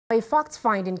A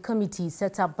fact-finding committee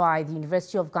set up by the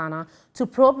University of Ghana to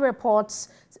probe reports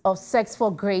of sex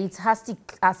for grades has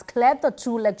cleared the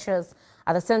two lecturers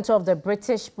at the center of the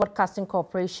British Broadcasting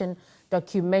Corporation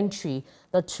documentary.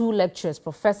 The two lecturers,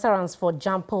 Professor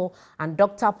Gyampoh and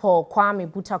Dr. Gyampoh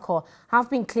Butakor, have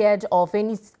been cleared of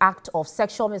any act of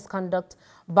sexual misconduct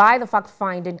by the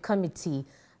fact-finding committee.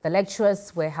 The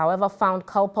lecturers were, however, found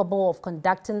culpable of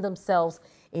conducting themselves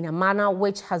in a manner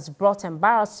which has brought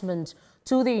embarrassment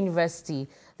to the university.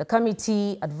 The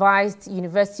committee advised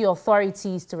university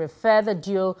authorities to refer the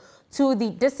duo to the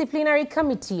disciplinary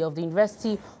committee of the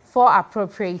university for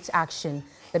appropriate action.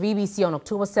 The BBC on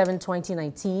October 7,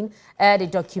 2019 aired a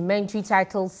documentary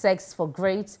titled Sex for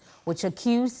Grades, which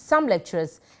accused some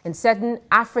lecturers in certain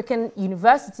African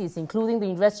universities, including the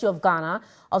University of Ghana,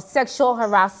 of sexual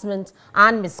harassment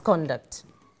and misconduct.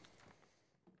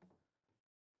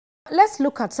 Let's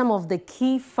look at some of the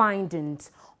key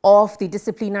findings of the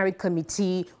disciplinary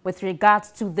committee with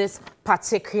regards to this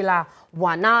particular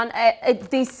one. Now,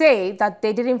 they say that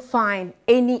they didn't find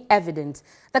any evidence.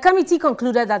 The committee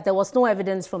concluded that there was no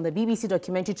evidence from the BBC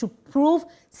documentary to prove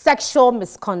sexual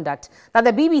misconduct, that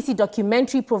the BBC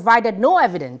documentary provided no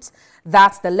evidence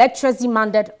that the lecturers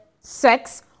demanded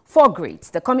sex for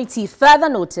grades. The committee further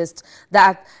noticed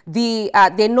that they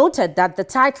noted that the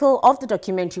title of the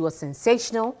documentary was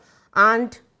sensational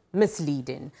and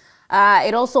misleading.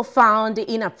 It also found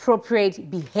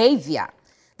inappropriate behavior.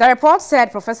 The report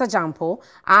said Professor Gyampoh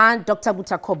and Dr.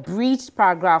 Butakor breached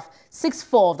paragraph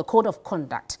 6.4 of the Code of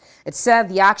Conduct. It said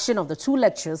the action of the two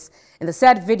lecturers in the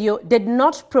said video did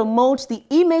not promote the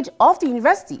image of the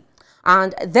university,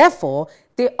 and therefore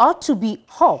they ought to be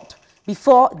hauled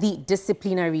before the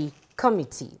disciplinary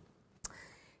committee.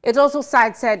 It also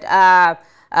cited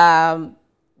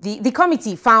the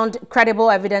committee found credible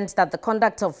evidence that the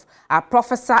conduct of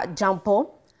Professor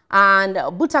Gyampoh and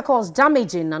Butakor's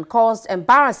damaging and caused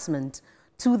embarrassment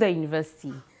to the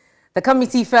university. The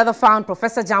committee further found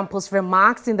Professor Gyampoh's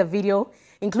remarks in the video,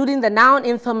 including the now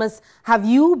infamous "Have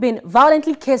you been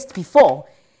violently kissed before?"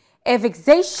 a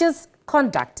vexatious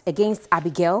conduct against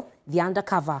Abigail, the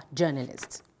undercover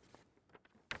journalist.